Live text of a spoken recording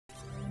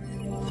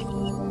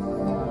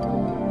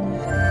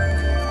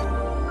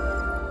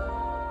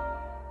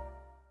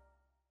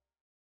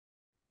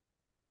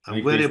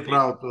I'm very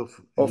proud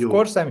of Of you.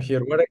 course, I'm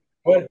here.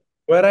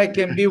 Where I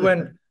can be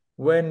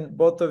when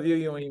both of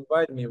you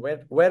invite me.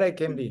 Where I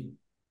can be.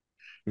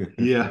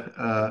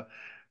 Yeah,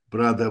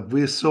 brother,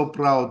 we're so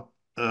proud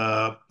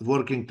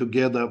working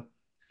together.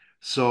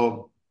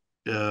 So,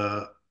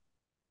 uh,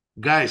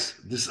 guys,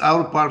 this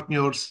our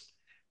partners,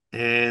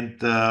 and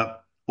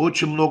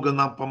очень много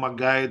нам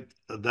помогает,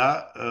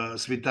 да,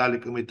 с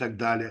Виталиком и так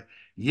далее.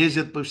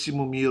 Ездят по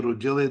всему миру,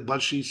 делает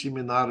большие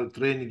семинары,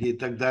 тренинги и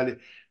так далее.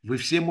 Вы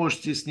все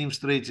можете с ним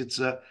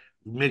встретиться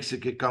в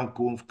Мексике,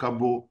 Канкун, в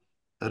Кабу,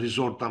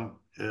 резорт там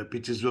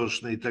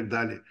пятизвездочный и так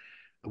далее.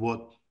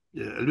 Вот.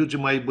 Люди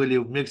мои были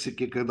в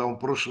Мексике, когда он в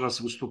прошлый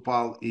раз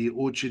выступал, и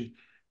очень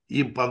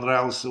им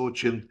понравился,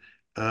 очень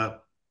э,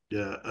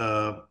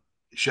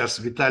 сейчас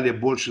Виталий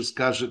больше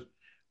скажет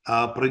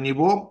про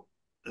него,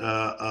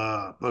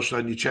 потому что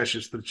они чаще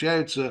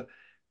встречаются.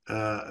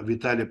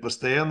 Виталий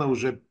постоянно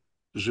уже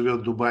живет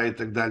в Дубае и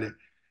так далее.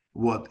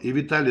 Вот. И,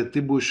 Виталий,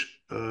 ты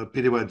будешь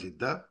переводить,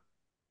 да?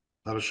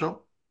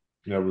 Хорошо?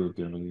 Я буду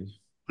переводить.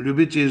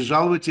 Любите и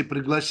жалуйте,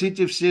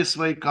 пригласите все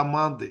свои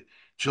команды.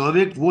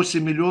 Человек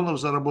 8 миллионов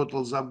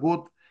заработал за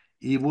год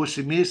и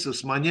 8 месяцев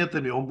с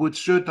монетами. Он будет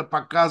все это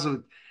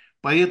показывать.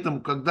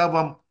 Поэтому, когда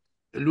вам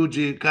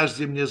люди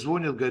каждый день мне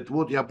звонят, говорят,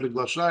 вот я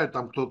приглашаю,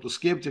 там кто-то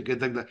скептик и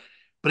так далее.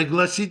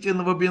 Пригласите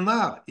на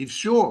вебинар, и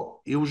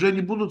все. И уже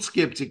не будут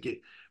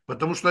скептики,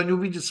 потому что они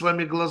увидят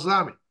своими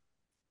глазами.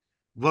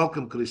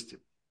 Welcome, Кристи.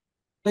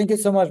 Thank you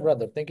so much,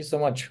 brother. Thank you so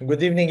much.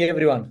 Good evening,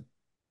 everyone.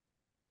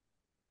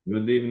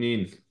 Good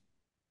evening.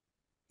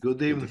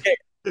 Good evening.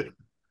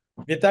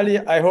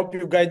 Vitaly, I hope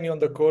you guide me on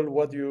the call.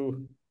 What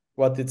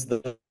is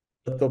the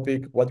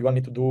topic? What you want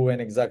me to do?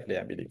 And exactly,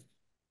 I believe.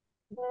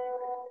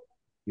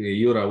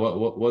 Yura,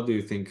 what do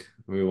you think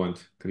we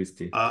want,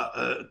 Christy?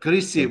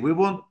 Christy, we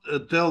want to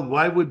tell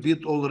why we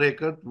beat all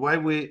record, why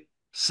we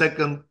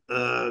second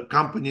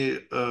company,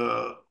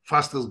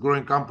 fastest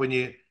growing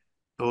company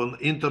on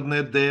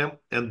internet there,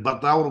 and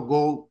but our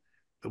goal,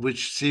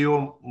 which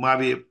CEO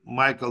Mavie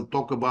Michael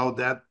talked about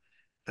that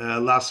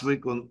last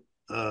week on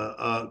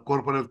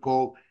corporate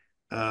call,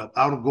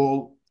 our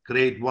goal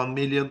create 1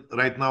 million.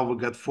 Right now we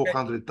got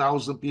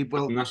 400,000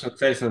 people, Наша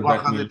цель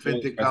создать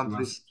 120 сейчас у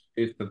нас countries.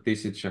 300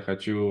 тысяч. Я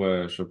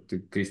хочу, чтобы ты,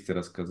 Кристи,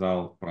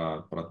 рассказал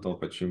про то,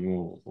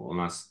 почему у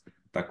нас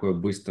такой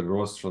быстрый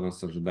рост, что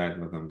нас ожидает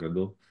в этом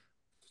году.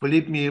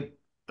 Flip me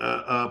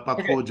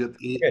подходит.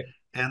 Okay.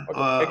 And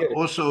Okay.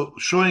 also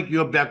showing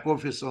your back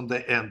office on the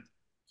end.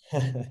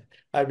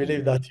 I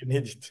believe that you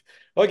need it.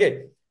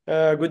 Okay.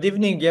 Good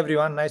evening,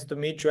 everyone. Nice to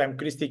meet you. I'm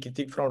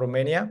Kitik from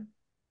Romania.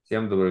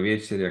 Всем добрый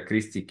вечер. Я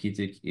Кристи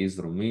Китик из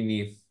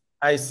Румынии.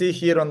 I see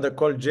here on the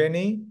call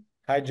Jenny.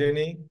 Hi,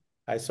 Jenny.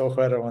 I saw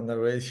her on the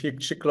way.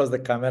 She closed the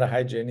camera.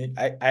 Hi, Jenny.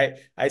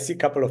 I see a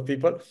couple of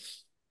people.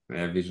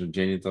 Я вижу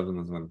Дженни тоже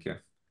на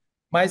звонке.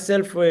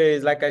 Myself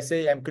is, like I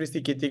say, I'm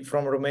Kitik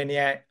from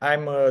Romania.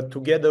 I'm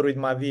together with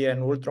Mavie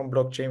and Ultron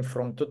blockchain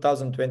from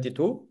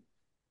 2022.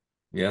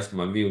 Я с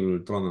Mavie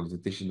Ultron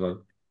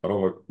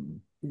 2022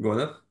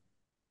 года.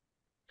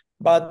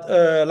 But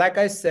like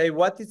I say,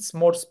 what is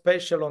more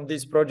special on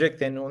this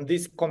project and on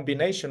this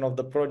combination of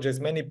the projects,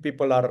 many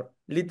people are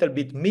a little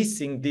bit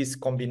missing this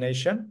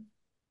combination.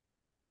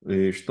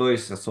 И что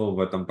есть особо в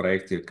этом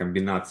проекте,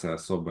 комбинация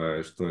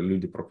особая, что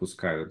люди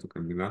пропускают эту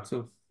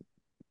комбинацию.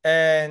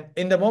 And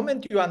in the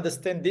moment you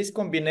understand this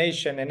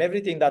combination and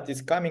everything that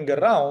is coming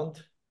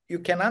around, you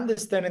can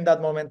understand in that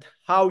moment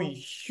how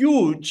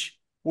huge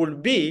will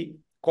be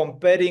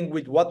comparing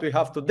with what we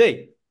have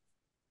today.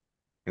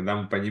 Когда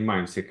мы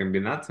понимаем все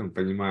комбинации, мы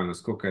понимаем,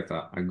 насколько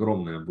это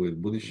огромное будет в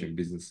будущем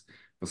бизнес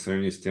по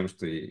сравнению с тем,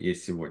 что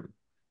есть сегодня.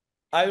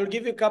 I will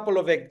give you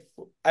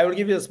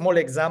a small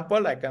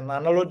example, like an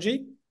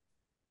analogy.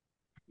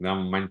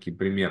 Дам маленький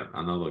пример,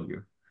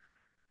 аналогию.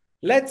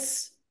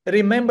 Let's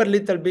remember a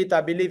little bit.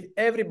 I believe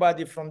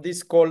everybody from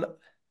this call,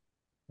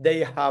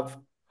 they have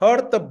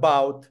heard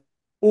about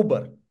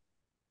Uber.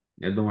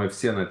 Я думаю,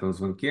 все на этом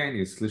звонке,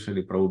 они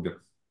слышали про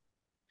Uber.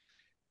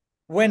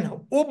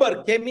 When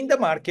Uber came in the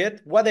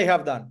market, what they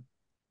have done?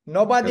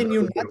 Nobody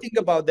knew nothing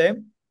about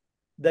them.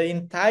 The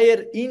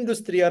entire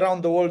industry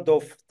around the world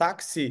of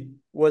taxi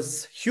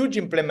was huge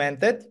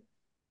implemented.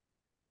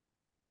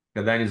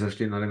 Когда они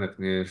зашли на рынок,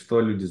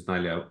 что люди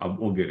знали об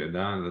Uber,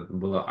 да?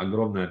 Было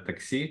огромное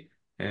такси,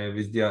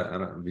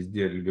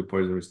 везде люди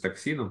пользовались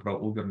такси, но про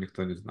Uber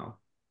никто не знал.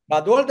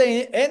 But all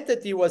the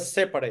entity was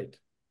separate.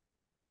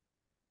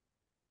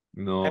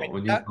 Но у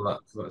них была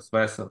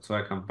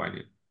своя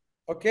компания.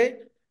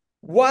 Okay.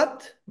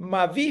 What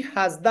Mavie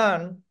has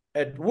done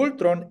at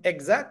Ultron,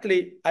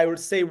 exactly, I will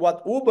say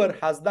what Uber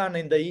has done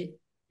in the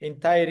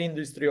entire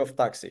industry of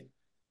taxi.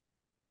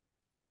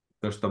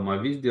 То, что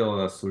Mavie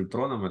сделала с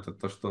Ультроном, это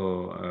то,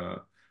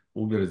 что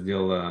Uber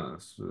сделала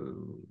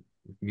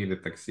в мире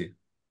такси.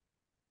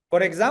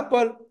 For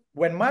example,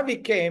 when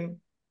Mavie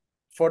came,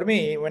 for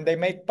me, when they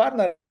made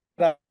partner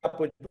up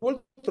with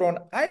Ultron,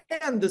 I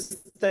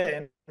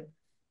understand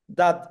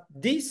that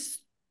this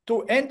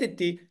two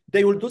entities,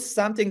 they will do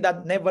something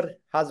that never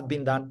has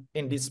been done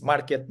in this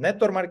market,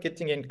 network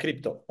marketing and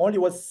crypto. Only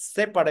was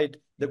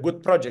separate the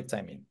good projects,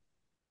 I mean.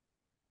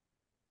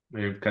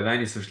 И когда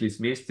они сошлись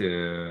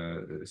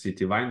вместе,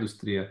 сетевая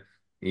индустрия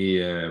и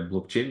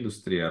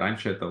блокчейн-индустрия,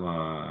 раньше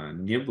этого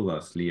не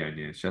было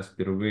слияния, сейчас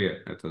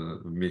впервые это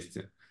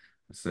вместе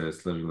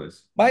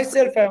сложилось.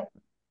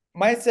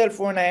 Myself,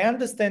 when I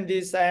understand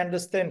this, I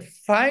understand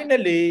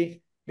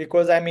finally,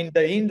 because I'm in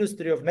the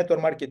industry of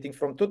network marketing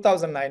from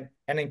 2009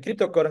 and in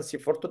cryptocurrency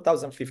for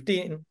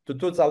 2015 to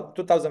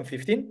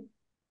 2015.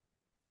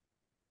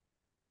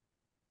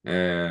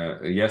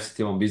 Я в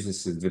сетевом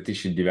бизнесе с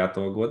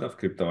 2009 года, в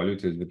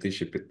криптовалюте с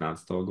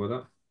 2015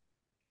 года.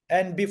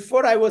 And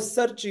before I was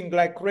searching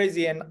like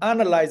crazy and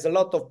analyze a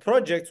lot of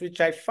projects, which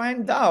I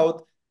find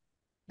out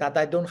that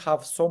I don't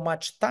have so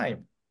much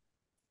time.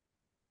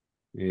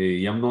 И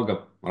я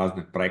много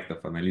разных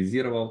проектов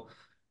анализировал,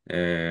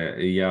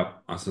 и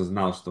я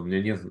осознал, что у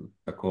меня нет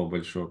такого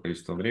большого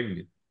количества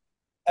времени.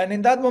 And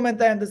in that moment,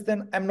 I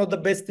understand I'm not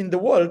the best in the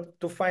world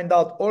to find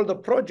out all the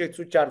projects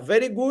which are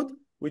very good,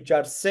 which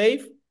are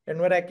safe, and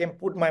where I can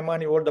put my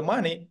money, all the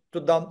money, to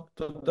don't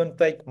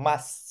take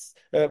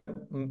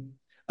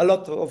a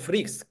lot of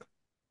risk.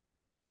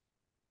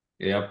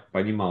 Я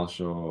понимал,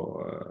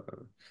 что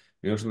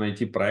мне нужно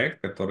найти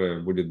проект,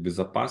 который будет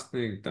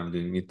безопасный, там,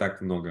 где не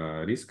так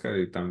много риска,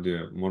 и там,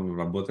 где можно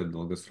работать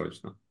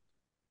долгосрочно.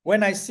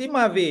 When I see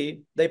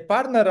Mavie, they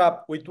partner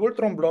up with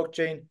Ultron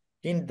blockchain.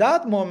 In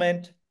that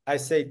moment, I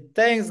say,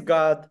 thanks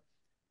God,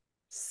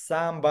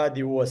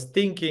 somebody was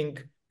thinking,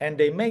 and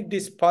they make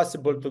this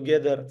possible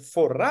together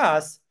for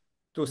us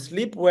to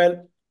sleep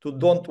well, to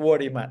don't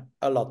worry, man,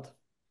 a lot.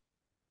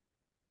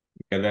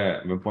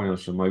 Когда мы поняли,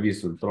 что Mavie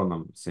с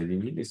Ультроном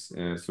соединились,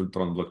 с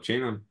Ультрон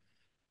блокчейном,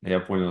 я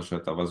понял, что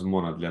это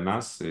возможно для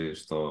нас, и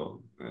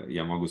что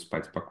я могу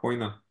спать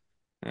спокойно,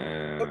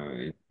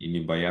 и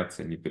не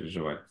бояться, не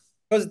переживать.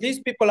 Because these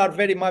people are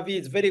Mavie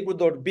is very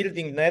good on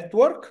building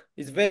network,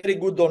 is very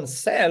good on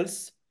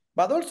sales,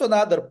 but also the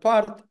other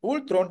part,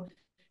 Ultron,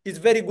 is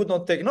very good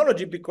on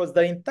technology because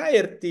the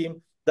entire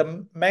team,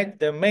 the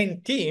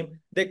main team,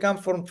 they come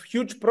from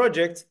huge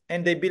projects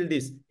and they build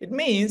this. It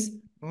means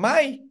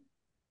my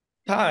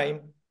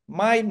time,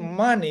 my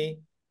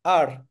money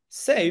are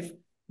safe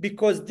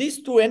because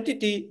these two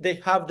entities, they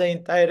have the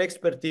entire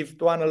expertise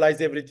to analyze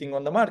everything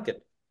on the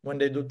market when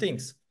they do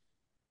things.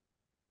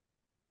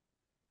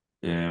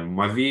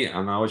 Mavie,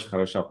 она очень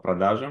хороша в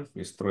продаже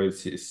и строит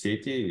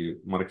сети,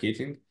 и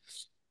маркетинг.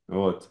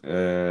 Вот.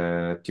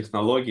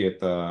 Технологии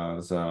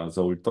это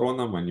за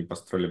Ультроном, они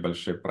построили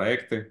большие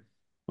проекты.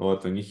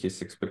 Вот. У них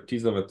есть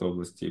экспертиза в этой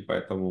области, и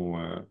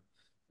поэтому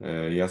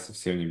я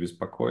совсем не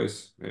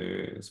беспокоюсь,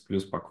 сплю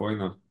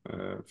спокойно,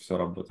 все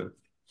работает.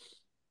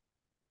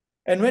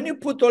 And when you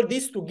put all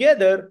this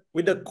together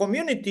with the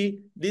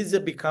community, this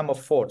become a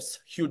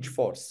force, huge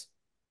force.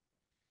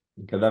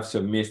 Когда все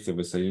вместе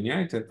вы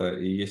соединяете это,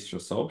 и есть еще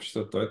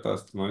сообщество, то это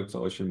становится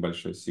очень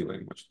большой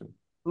силой, мощной.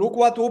 Look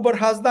what Uber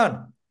has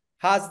done.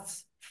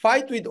 Has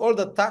fight with all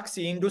the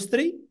taxi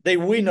industry. They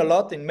win a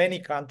lot in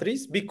many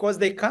countries because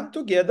they come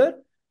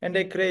together and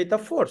they create a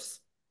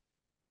force.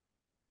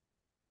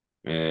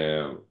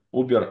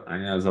 Uber,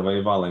 она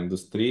завоевала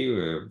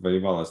индустрию,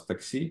 воевала с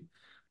такси.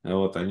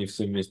 Вот, они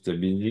все вместе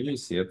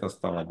объединились, и это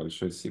стало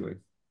большой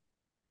силой.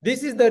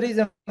 This is the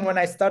reason when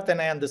I start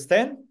and I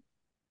understand.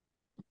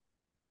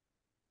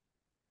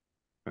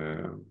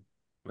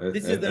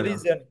 This is the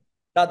reason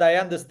that I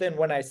understand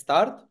when I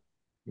start.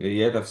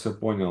 Я это все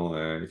понял,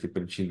 эти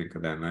причины,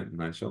 когда я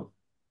начал.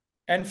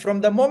 And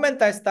from the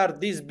moment I start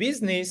this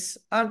business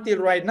until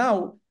right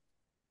now,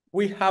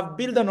 we have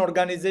built an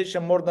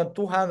organization more than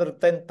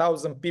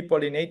 210,000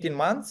 people in 18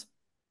 months.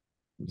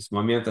 С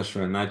момента,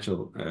 что я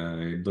начал,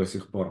 до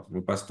сих пор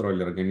мы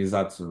построили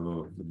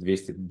организацию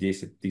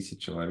 210 тысяч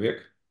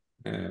человек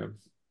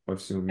по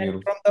всему миру.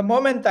 And from the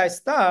moment I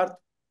start,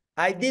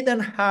 I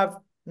didn't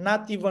have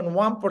not even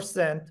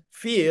 1%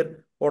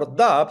 fear or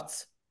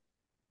doubts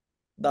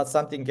that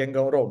something can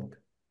go wrong.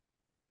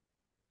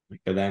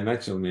 Когда я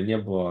начал, у меня не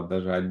было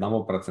даже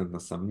 1%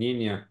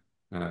 сомнения,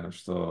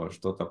 что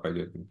что-то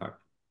пойдет не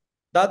так.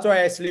 That's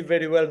why I sleep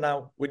very well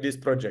now with this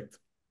project.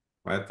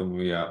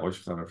 Поэтому я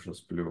очень хорошо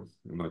сплю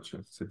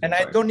ночью с этим And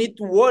I don't need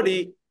to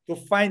worry to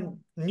find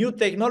new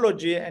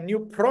technology and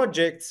new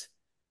projects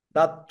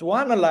that to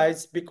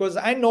analyze because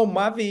I know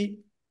Mavie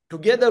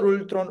together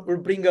Ultron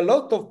will bring a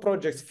lot of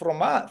projects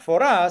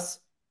for us,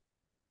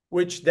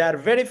 which they are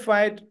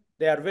verified,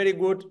 they are very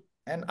good,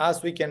 and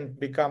us we can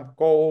become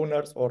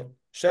co-owners or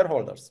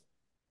shareholders.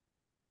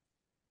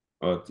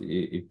 Вот,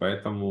 и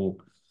поэтому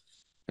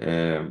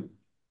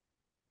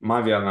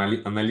Mavie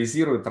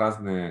анализирует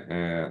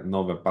разные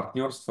новые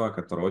партнерства,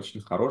 которые очень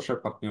хорошее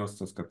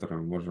партнерство, с которыми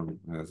мы можем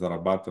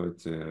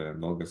зарабатывать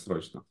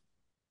долгосрочно.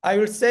 I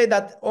will say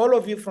that all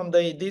of you from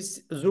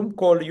this Zoom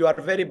call, you are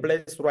very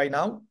blessed right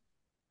now.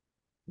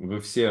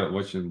 Вы все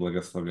очень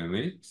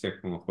благословлены, все,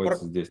 кто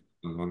находится здесь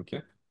на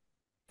звонке.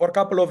 For a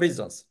couple of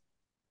reasons.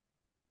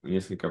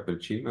 Несколько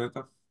причин на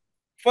это.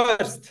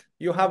 First,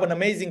 you have an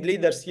amazing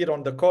leaders here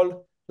on the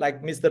call,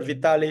 like Mr.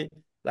 Vitali,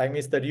 like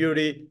Mr.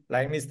 Yuri,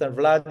 like Mr.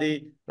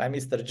 Vladi, like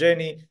Mr.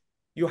 Jenny.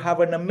 You have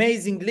an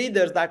amazing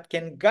leaders that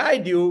can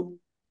guide you,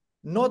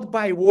 not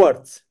by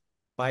words,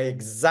 by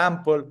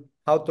example,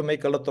 how to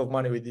make a lot of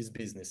money with this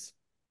business.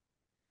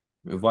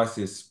 У вас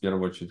есть в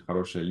первую очередь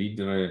хорошие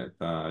лидеры.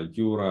 Это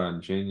Юра,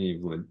 Дженни,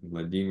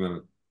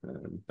 Владимир,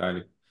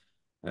 Виталик,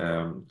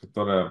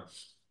 которые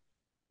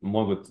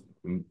могут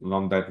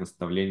вам дать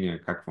наставление,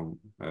 как вам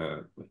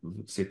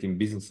с этим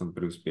бизнесом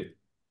преуспеть.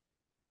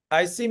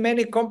 I see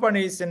many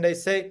companies and they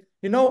say,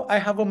 you know, I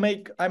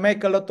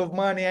make a lot of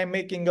money, I'm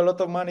making a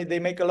lot of money, they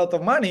make a lot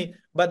of money.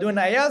 But when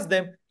I ask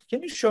them,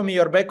 can you show me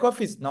your back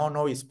office?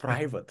 No, it's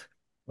private,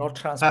 not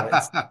transparent.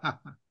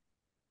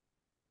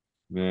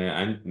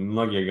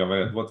 Многие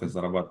говорят, вот я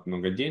зарабатываю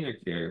много денег,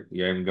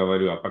 я им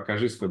говорю, а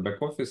покажи свой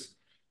бэк-офис.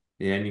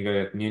 И они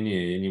говорят,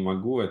 не, я не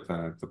могу,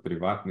 это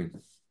приватный.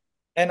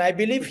 And I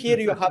believe here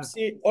you have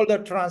seen all the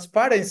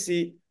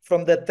transparency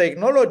from the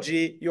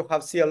technology, you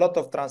have seen a lot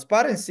of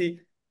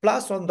transparency,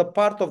 plus on the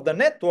part of the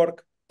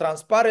network,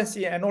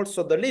 transparency, and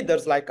also the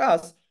leaders like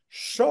us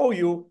show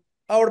you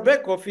our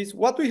back office,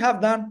 what we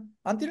have done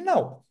until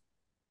now.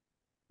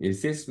 И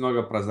здесь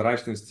много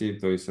прозрачности,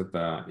 то есть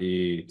это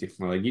и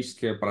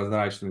технологическая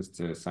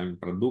прозрачность, сами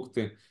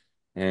продукты,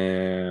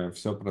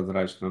 все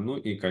прозрачно. Ну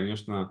и,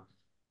 конечно,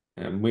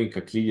 мы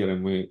как лидеры,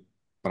 мы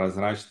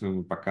прозрачны,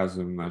 мы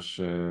показываем наш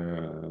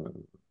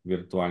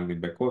виртуальный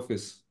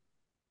бэк-офис.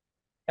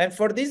 And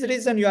for this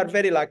reason, you are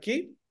very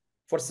lucky.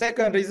 For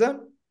second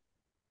reason,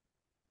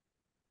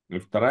 И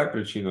вторая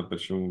причина,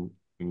 почему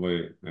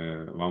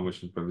вам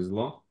очень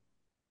повезло.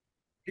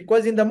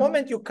 because in the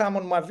moment you come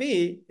on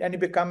Mavie and you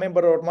become a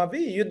member of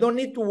Mavie, you don't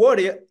need to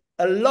worry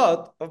a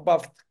lot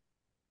about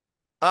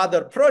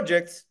other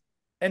projects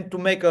and to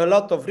make a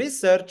lot of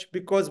research,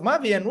 because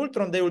Mavie and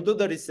Ultron, they will do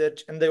the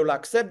research and they will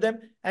accept them,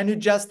 and you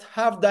just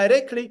have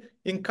directly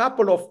in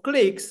couple of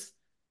clicks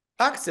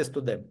access to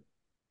them.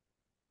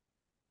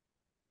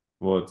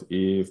 Вот,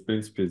 и в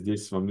принципе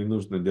здесь вам не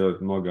нужно делать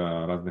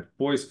много разных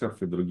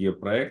поисков и другие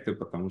проекты,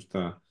 потому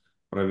что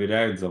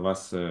проверяют за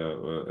вас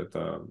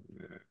это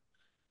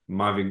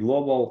Mavie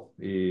Global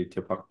и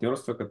те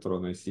партнерства, которые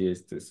у нас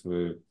есть, то есть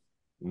вы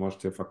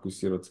можете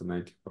фокусироваться на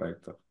этих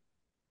проектах.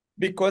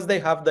 Because they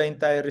have the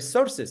entire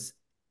resources,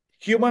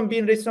 human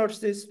being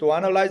resources to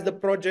analyze the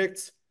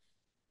projects,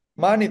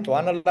 money to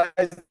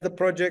analyze the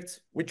projects,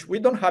 which we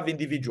don't have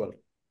individual.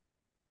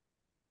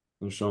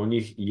 Потому что у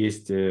них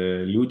есть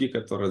люди,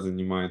 которые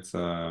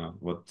занимаются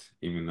вот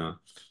именно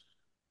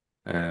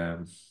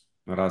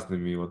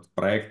разными вот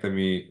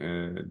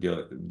проектами,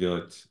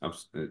 делать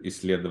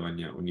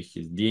исследования. У них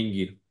есть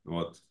деньги,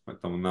 вот,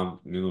 поэтому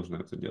нам не нужно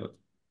это делать.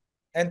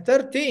 And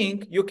third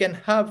thing, you can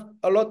have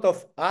a lot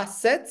of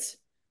assets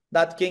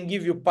that can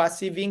give you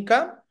passive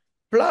income.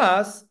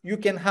 Plus, you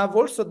can have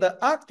also the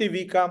active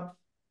income,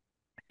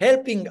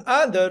 helping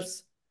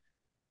others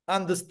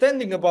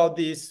understanding about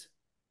this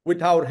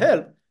with our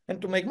help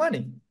and to make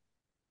money.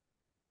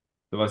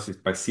 У вас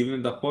есть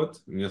пассивный доход,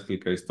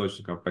 несколько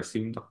источников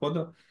пассивного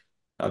дохода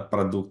от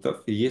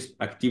продуктов, и есть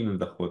активный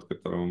доход,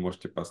 который вы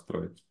можете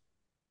построить.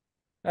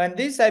 And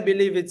this, I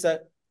believe, it's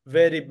a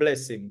very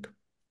blessing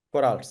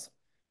for us.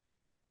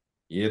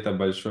 И это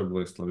большое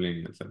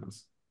благословение для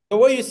нас. So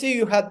what you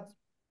see,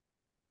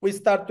 we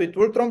start with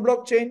Ultron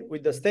blockchain,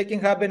 with the staking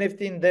hub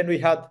NFT, and then we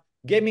had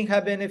gaming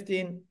hub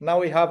NFT.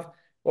 Now we have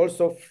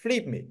also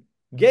FlipMe.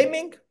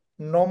 Gaming,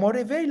 no more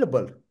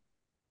available.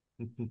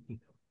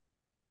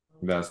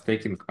 Да,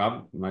 стейкинг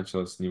хаб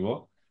начал с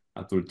него,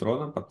 от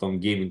Ультрона, потом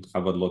гейминг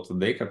хаб от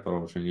Lot2Day,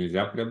 которого уже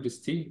нельзя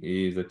приобрести,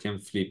 и затем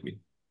FlipMe.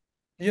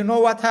 You know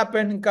what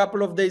happened a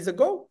couple of days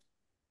ago?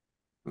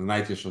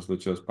 Знаете, что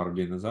случилось пару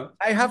дней назад?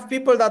 I have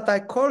people that I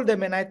call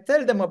them and I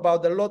tell them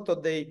about the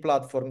Lot2Day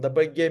platform, the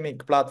gaming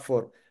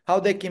platform, how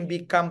they can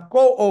become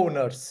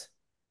co-owners.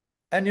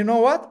 And you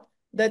know what?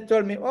 They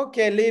told me,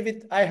 okay, leave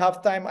it. I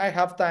have time.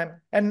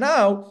 And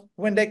now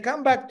when they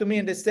come back to me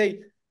and they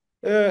say,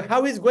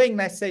 how is going?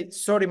 And I say,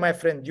 sorry, my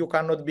friend, you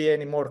cannot be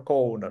any more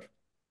co-owner.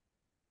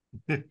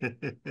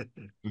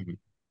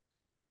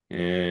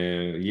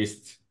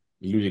 Есть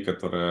люди,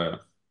 которые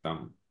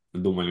там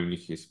думали, у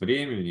них есть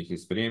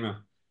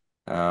время,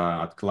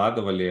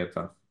 откладывали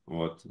это.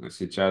 Вот.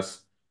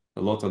 Сейчас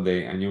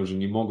Lot2Day, они уже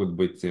не могут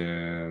быть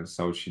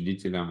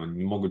соучредителем, они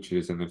не могут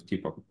через NFT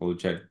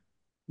получать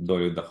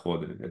долю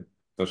дохода. Это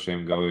то, что я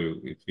им говорю,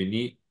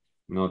 извини,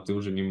 но ты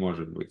уже не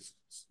можешь быть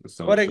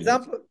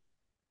соучредителем.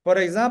 For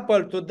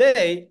example,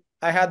 today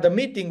I had a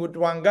meeting with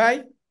one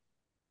guy.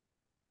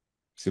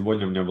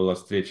 Сегодня у меня была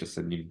встреча с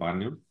одним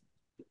парнем.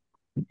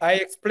 I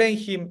explained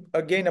him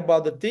again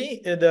about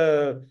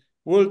the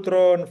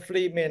Ultron,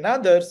 FlipMe, and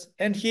others,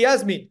 and he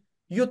asked me,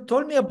 you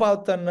told me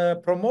about a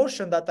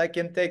promotion that I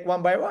can take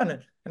one by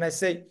one. And I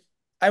say,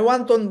 I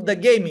want on the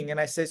gaming. And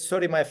I say,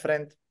 sorry, my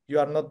friend, you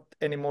are not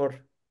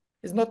anymore.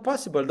 It's not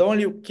possible. The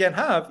only you can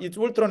have is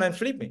Ultron and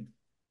FlipMe.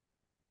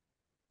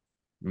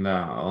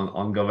 Да,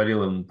 он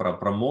говорил ему про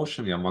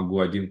промоушен, я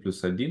могу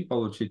 1+1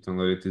 получить. Он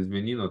говорит,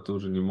 извини, но ты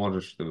уже не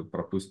можешь, ты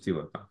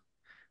пропустил это.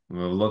 В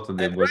Lotto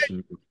Day And больше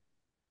не будет.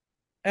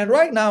 and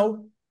right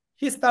now,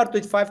 he starts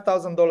with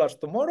 $5,000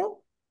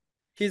 tomorrow.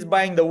 He's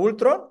buying the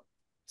Ultron,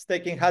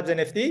 staking HUD's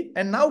NFT,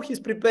 and now he's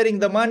preparing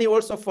the money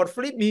also for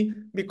Flip Me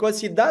because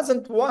he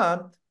doesn't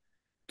want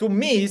to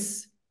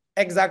miss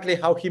exactly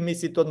how he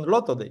missed it on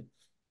Lotto Day.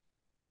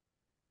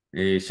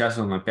 И сейчас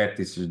он на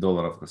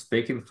 $5000 на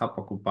стейкинг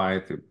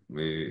покупает,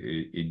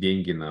 и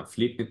деньги на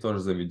флипе тоже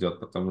заведет,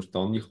 потому что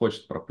он не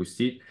хочет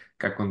пропустить,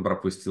 как он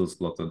пропустил с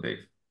Lotto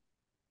Day.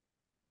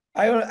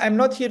 I'm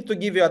not here to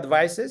give you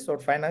advices or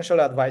financial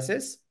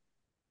advices,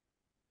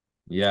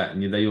 Я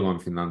не даю вам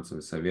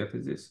финансовые советы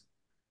здесь.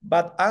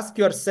 but ask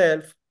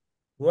yourself,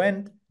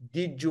 when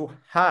did you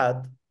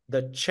had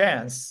the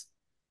chance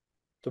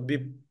to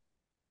be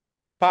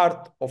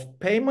part of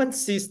payment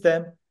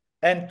system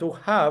and to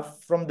have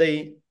from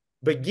the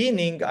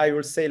beginning, I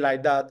will say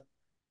like that,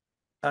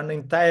 an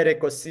entire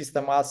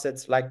ecosystem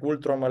assets like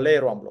Ultron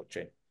Alero on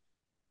blockchain?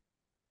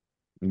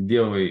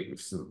 Где вы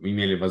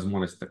имели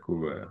возможность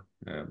такую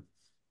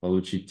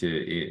получить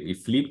и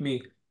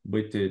FlipMe,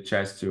 быть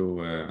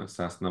частью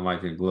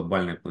сооснователя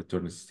глобальной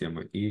платежной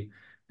системы и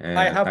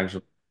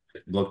также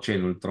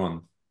блокчейн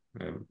Ультрон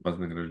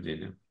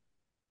вознаграждение.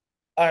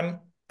 I'm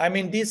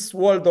in this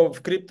world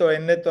of crypto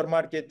and network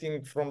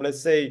marketing from,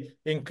 let's say,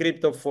 in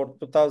crypto for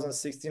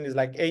 2016 is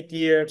like 8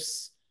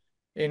 years,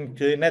 in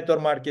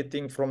network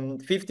marketing from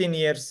 15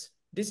 years.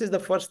 This is the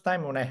first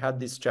time when I had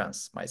this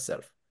chance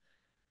myself.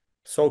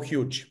 So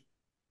huge.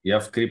 Я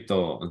в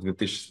крипто с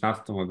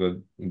 2016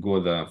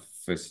 года,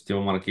 в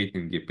сетевом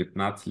маркетинге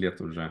 15 лет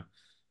уже.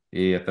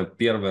 И это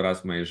первый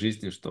раз в моей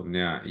жизни, что у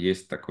меня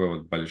есть такой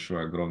вот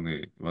большой,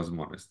 огромный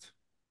возможность.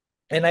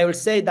 And I will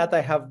say that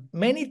I have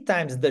many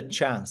times the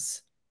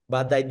chance,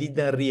 but I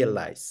didn't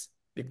realize.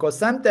 Because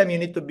sometimes you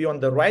need to be on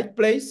the right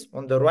place,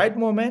 on the right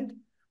moment,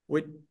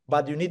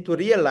 but you need to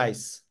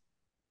realize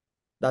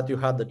that you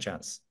had the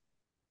chance.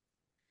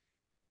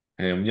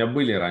 У меня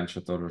были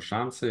раньше тоже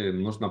шансы.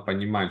 Нужно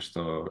понимать,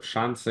 что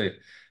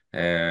шансы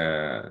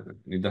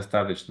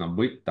недостаточно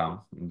быть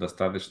там,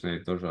 достаточно и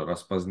тоже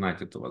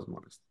распознать эту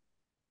возможность.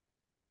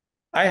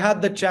 I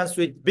had the chance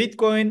with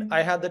Bitcoin,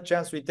 I had the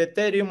chance with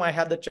Ethereum, I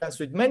had the chance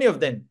with many of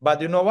them.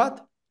 But you know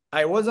what?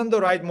 I was on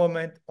the right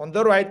moment, on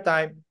the right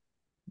time,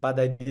 but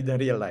I didn't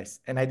realize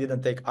and I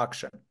didn't take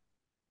action.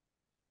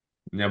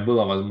 У меня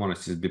была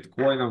возможность с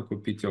биткоином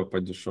купить его по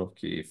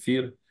дешевке,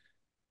 эфир,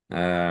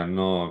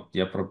 но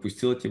я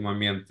пропустил эти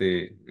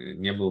моменты,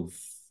 не был в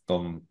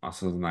том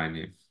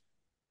осознании.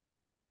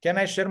 Can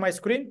I share my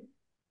screen?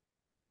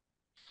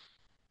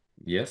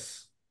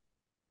 Yes.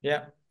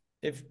 Yeah.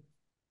 If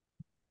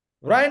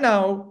right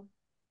now,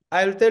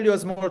 I'll tell you a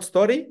small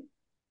story.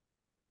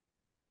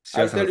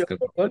 Сейчас I'll tell расскажу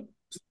you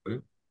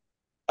историю.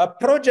 a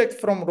project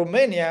from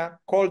Romania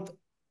called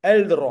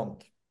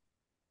Elrond.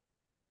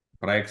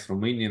 Проект с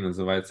Румынии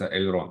называется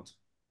Elrond.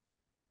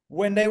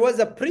 When there was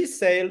a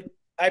pre-sale,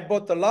 I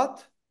bought a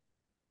lot.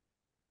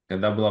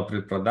 Когда была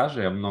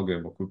предпродажа, я много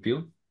его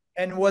купил.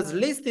 And was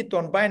listed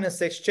on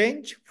Binance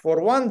Exchange for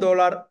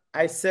 $1.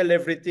 I sell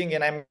everything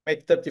and I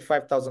make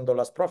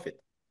 $35,000 profit.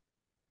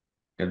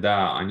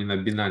 Когда они на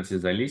Binance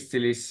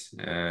залистились,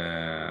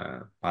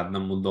 по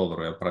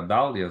 $1 я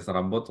продал, я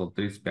заработал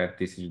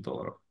 $35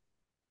 000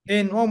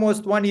 In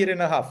almost 1 year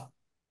and a half.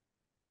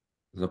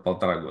 за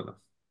 1,5 года.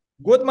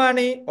 Good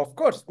money, of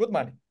course, good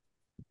money.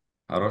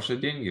 Хорошие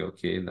деньги,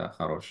 окей, да,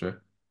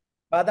 хорошие.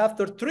 But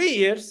after 3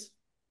 years,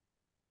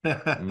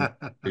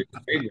 Через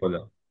 3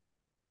 года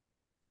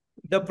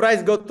the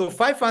price got to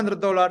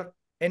 $500.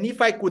 And if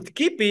I could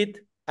keep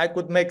it, I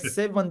could make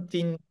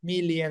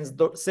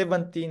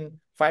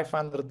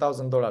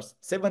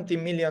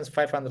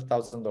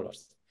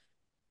 $17,500,000.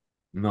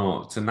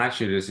 Но цена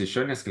через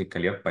еще несколько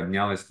лет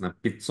поднялась на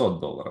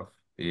 $500.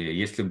 И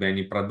если бы я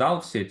не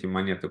продал все эти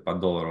монеты по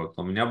доллару,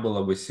 то у меня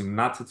было бы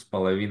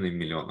 $17,5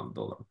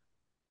 миллионов.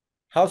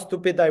 How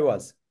stupid I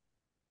was.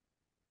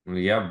 Ну,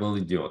 я был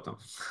идиотом.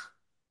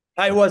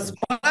 I was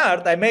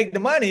smart, I make the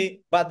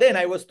money, but then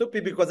I was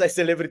stupid because I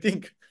sell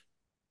everything.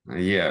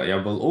 Я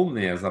был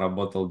умный, я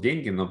заработал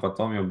деньги, но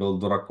потом я был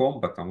дураком,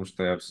 потому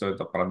что я все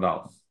это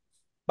продал.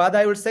 But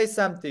I will say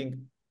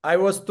something. I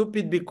was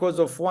stupid because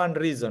of one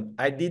reason.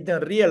 I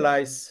didn't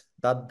realize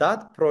that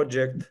that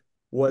project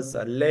was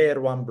a layer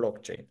one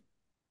blockchain.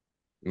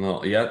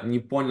 Но я не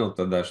понял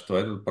тогда, что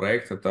этот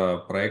проект — это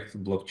проект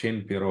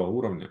блокчейн первого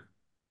уровня.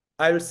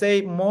 I will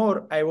say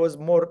more, I was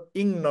more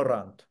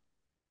ignorant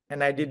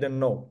and I didn't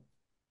know.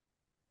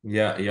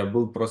 Я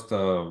был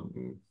просто,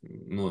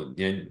 ну,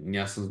 я не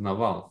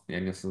осознавал.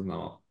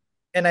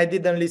 And I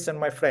didn't listen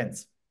my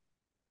friends.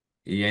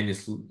 И я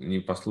не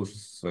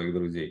послушался своих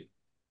друзей.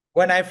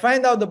 When I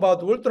find out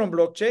about Ultron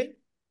blockchain,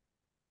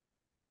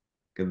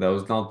 Когда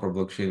узнал про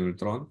блокчейн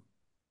Ультрон,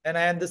 and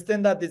I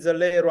understand that it's a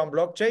layer one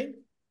blockchain,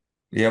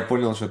 я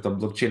понял, что это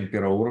блокчейн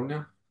первого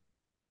уровня.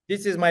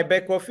 this is my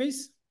back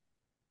office.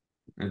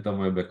 Это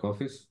мой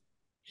бэк-офис.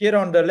 Here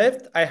on the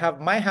left, I have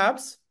my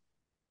hubs.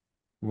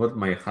 Вот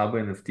мои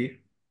хабы NFT.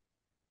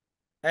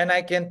 And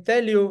I can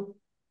tell you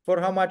for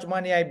how much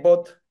money I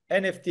bought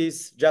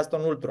NFTs just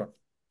on Ultron.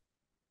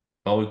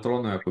 По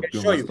Ультрону я I can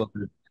купил show на you.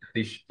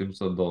 130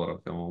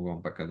 $700. Я могу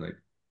вам показать.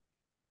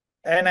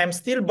 And I'm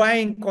still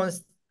buying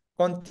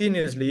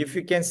continuously. If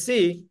you can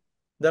see,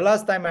 the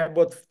last time I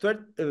bought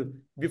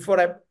before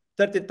I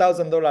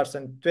 $30,000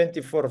 on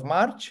 24th of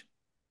March.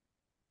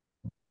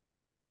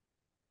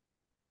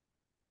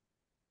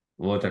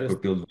 Вот я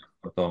купил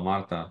 24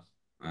 марта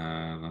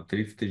на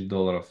 $30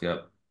 000.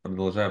 Я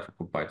продолжаю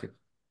покупать их.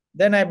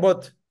 Then I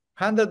bought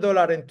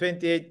 $100 in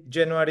 28th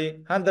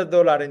January,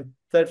 $100 in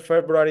 3rd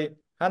February,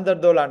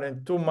 $100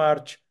 in 2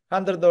 March,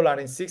 $100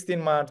 in 16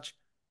 March,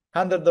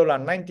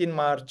 $100 19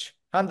 March,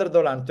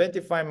 $100 in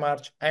 25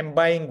 March. I'm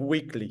buying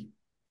weekly.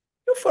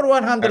 You for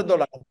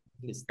 $100 at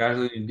least.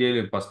 Каждую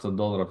неделю по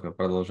 $100 я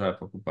продолжаю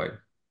покупать.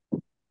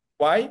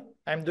 Why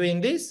I'm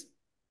doing this?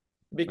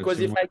 Because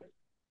Почему?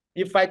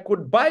 if I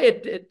could buy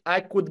it,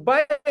 I could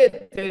buy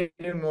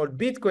Ethereum or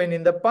Bitcoin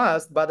in the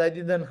past, but I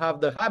didn't have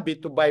the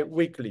habit to buy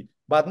weekly.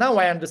 But now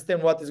I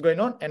understand what is going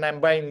on and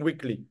I'm buying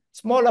weekly.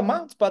 Small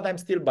amounts, but I'm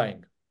still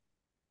buying.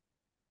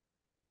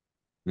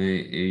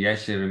 И я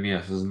сейчас имею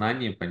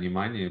осознание,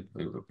 понимание,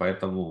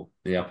 поэтому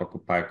я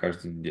покупаю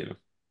каждую неделю.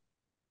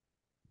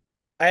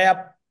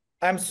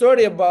 I'm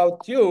sorry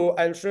about you.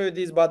 I'll show you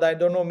this, but I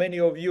don't know many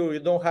of you.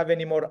 You don't have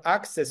any more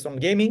access on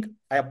gaming.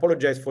 I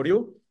apologize for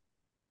you.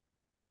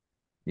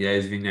 Я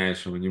извиняюсь,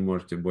 что вы не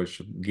можете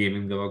больше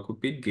геймингового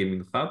купить,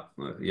 гейминг-хаб.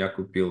 Я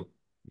купил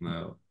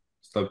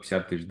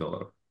 $150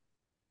 000.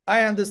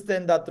 I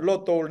understand that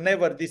Lotto will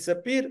never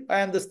disappear.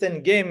 I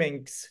understand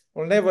gamings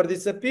will never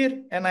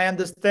disappear. And I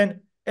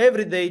understand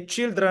every day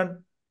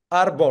children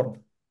are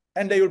born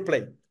and they will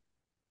play.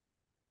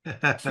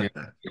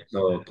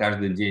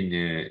 Каждый день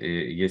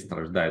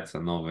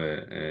рождаются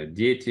новые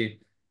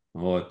дети.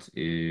 Вот,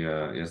 и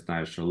я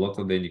знаю, что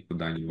Lotto Day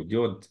никуда не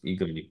уйдет,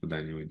 игры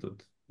никуда не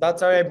уйдут.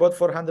 That's why I bought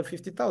for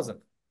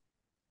 150,000.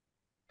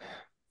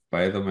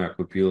 Поэтому я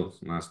купил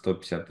на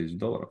 $150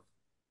 000.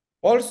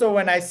 Also,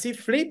 when I see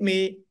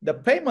FlipMe, the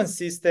payment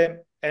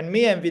system, and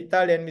me and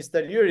Vitaly and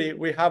Mr. Yuri,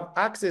 we have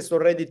access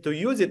already to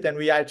use it, and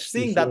we are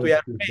seeing that we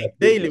are paying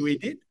daily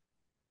with it.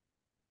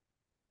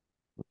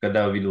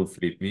 Когда увидел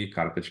FlipMe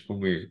карточку,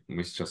 мы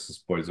сейчас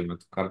используем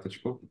эту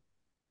карточку.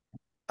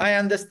 I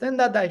understand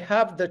that I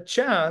have the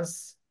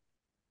chance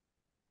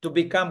to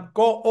become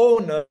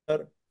co-owner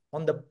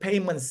on the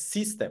payment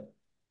system,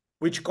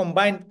 which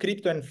combine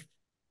crypto and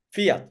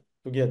fiat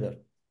together.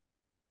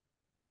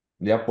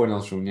 Я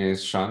понял, что у меня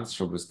есть шанс,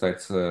 чтобы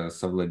стать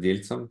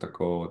совладельцем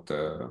такого вот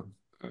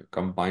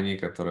компании,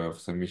 которая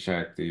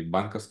совмещает и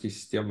банковские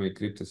системы, и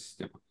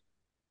криптосистемы.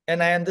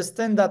 And I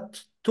understand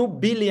that 2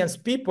 billion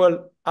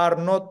people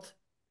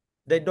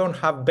they don't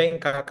have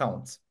bank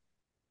accounts.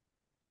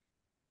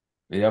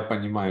 Я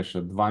понимаю,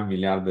 что 2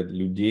 миллиарда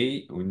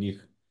людей, у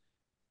них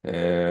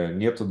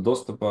нету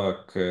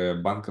доступа к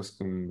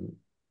банковским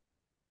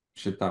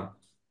счетам.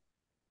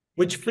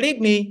 Which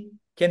FlipMe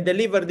can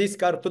deliver this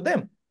card to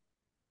them.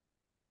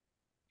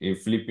 И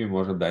FlipMe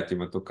может дать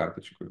им эту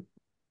карточку.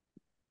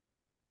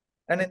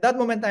 And in that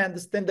moment, I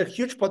understand the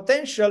huge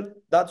potential.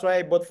 That's why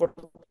I bought for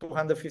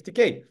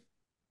 250K.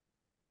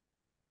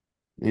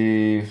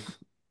 И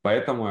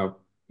поэтому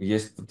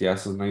я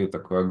осознаю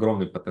такой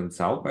огромный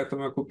потенциал,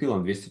 поэтому я купил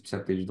на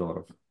 $250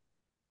 000.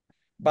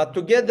 But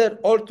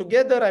all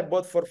together, I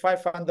bought for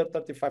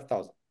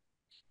 535,000.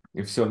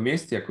 И все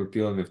вместе я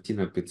купил NFT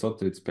на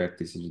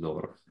 $535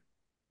 000.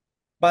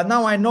 But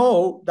now I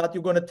know that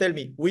you're going to tell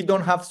me, we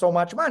don't have so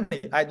much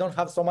money. I don't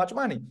have so much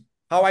money.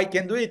 How I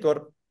can do it,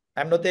 or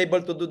I'm not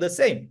able to do the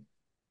same.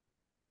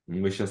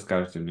 Вы сейчас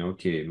скажете мне,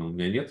 окей, но у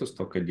меня нету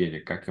столько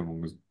денег, как я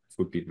могу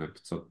купить на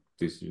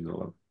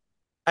 $500,000?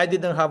 I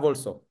didn't have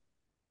also.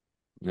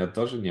 У меня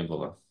тоже не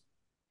было.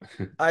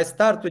 I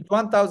start with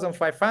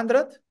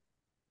 1,500.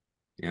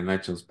 Я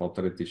начал с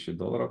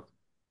 $1500.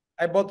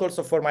 I bought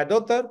also for my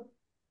daughter.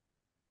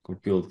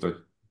 Купил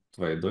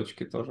твоей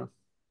дочке тоже.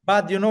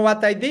 But you know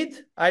what I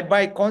did? I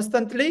buy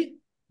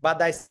constantly,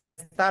 but I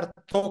start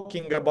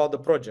talking about the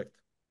project.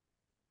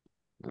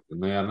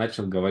 Но я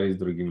начал говорить с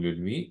другими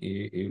людьми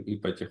и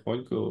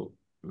потихоньку,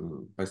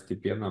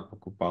 постепенно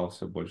покупал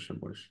все больше и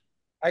больше.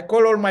 I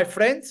call all my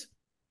friends,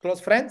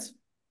 close friends.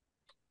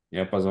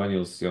 Я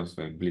позвонил всем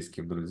своим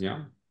близким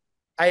друзьям.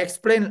 I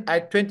explain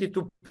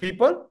 22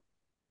 people.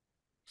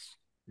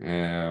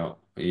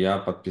 Я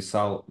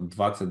подписал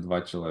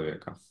 22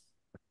 человека.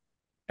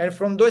 And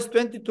from those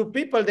 22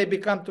 people, they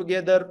become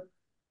together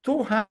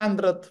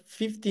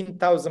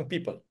 215,000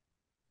 people.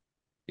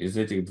 Из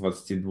этих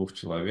 22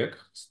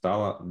 человек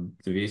стало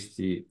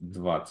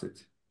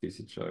 220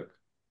 тысяч человек.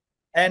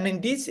 And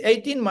in these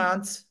 18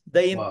 months,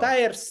 the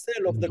entire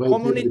sale of the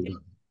community,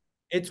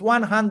 it's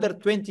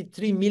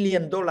 $123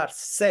 million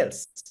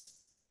sales.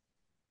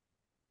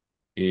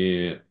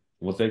 И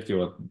вот эти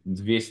вот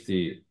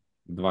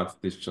 220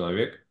 тысяч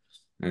человек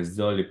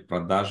сделали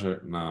продажи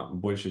на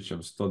больше,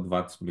 чем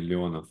 $120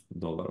 миллионов.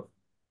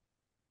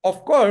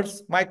 Of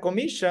course, my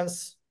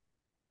commissions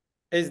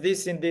is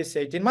this in these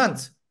 18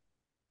 months.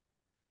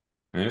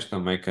 Конечно,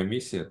 моя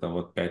комиссия это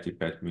вот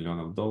 5,5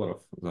 миллионов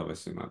долларов за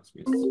 18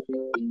 месяцев.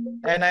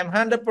 And I'm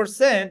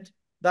 100%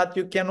 that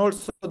you can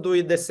also do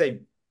it the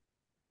same.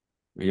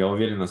 Я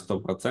уверен на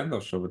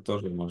 100%, что вы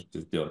тоже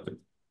можете сделать это.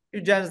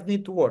 You just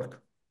need to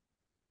work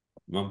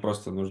Вам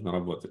просто нужно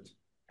работать.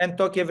 and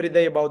talk every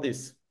day about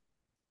this.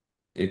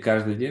 И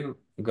каждый день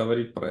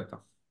говорить про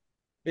это.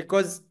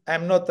 Because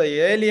I'm not an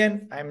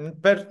alien, I'm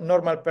a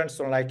normal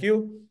person like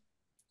you.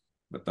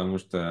 Потому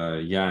что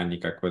я не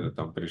какой-то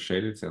там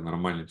пришелец, я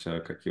нормальный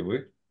человек, как и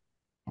вы.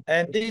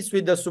 And this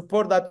with the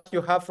support that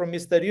you have from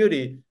Mr.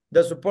 Yuri,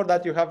 the support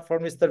that you have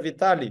from Mr.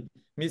 Vitali,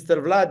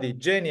 Mr. Vladi,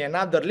 Jenny, and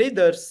other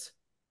leaders,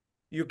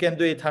 you can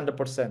do it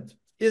 100%.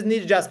 It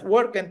needs just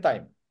work and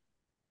time.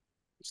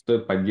 С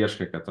той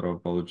поддержкой, которую вы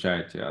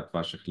получаете от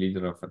ваших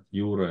лидеров, от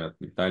Юры, от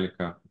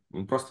Виталика,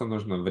 вам просто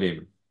нужно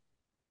время.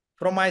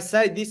 From my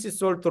side, this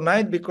is all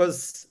tonight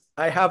because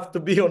I have to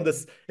be on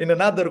this in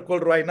another call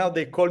right now.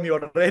 They call me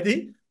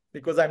already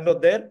because I'm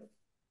not there.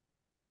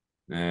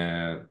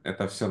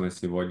 Это все на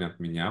сегодня от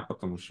меня,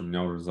 потому что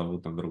меня уже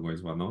зовут на другой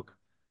звонок.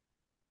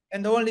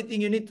 And the only thing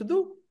you need to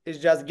do is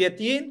just get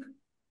in,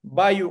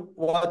 buy you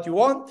what you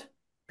want,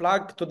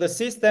 plug to the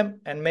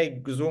system, and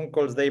make Zoom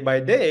calls day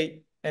by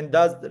day, and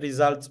those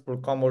results will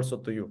come also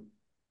to you.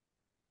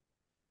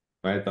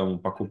 Поэтому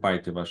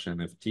покупайте ваши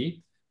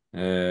NFT,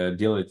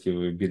 делайте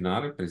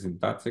вебинары,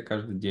 презентации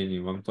каждый день, и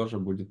вам тоже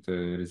будут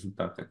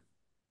результаты.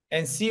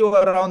 And see you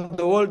around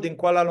the world in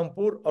Kuala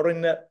Lumpur or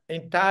in the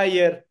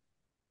entire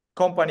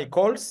company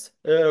calls,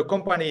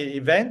 company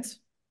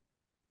events.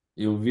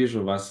 И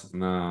увижу вас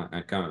на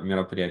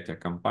мероприятиях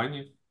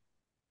компании.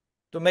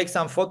 To make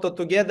some photo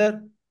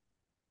together.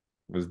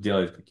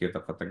 Сделать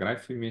какие-то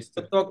фотографии вместе.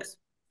 To talk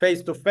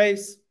face to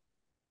face.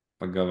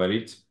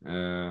 Поговорить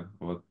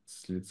вот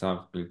с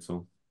лица к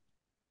лицу.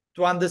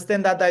 To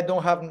understand that I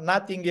don't have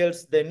nothing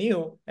else than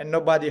you and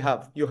nobody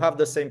have. You have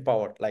the same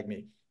power like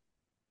me.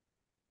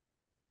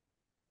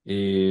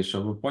 И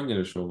чтобы вы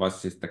поняли, что у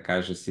вас есть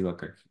такая же сила,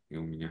 как и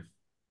у меня.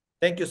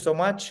 Thank you so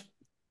much.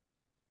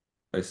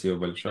 Спасибо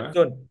большое.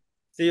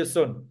 See you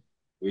soon.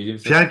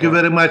 Увидимся. Thank you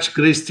very much,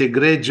 Christy.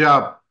 Great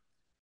job.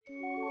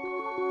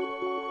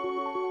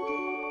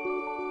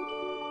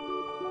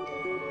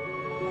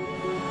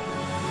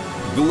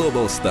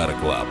 Global Star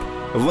Club.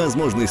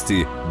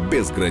 Возможности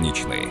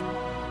безграничны.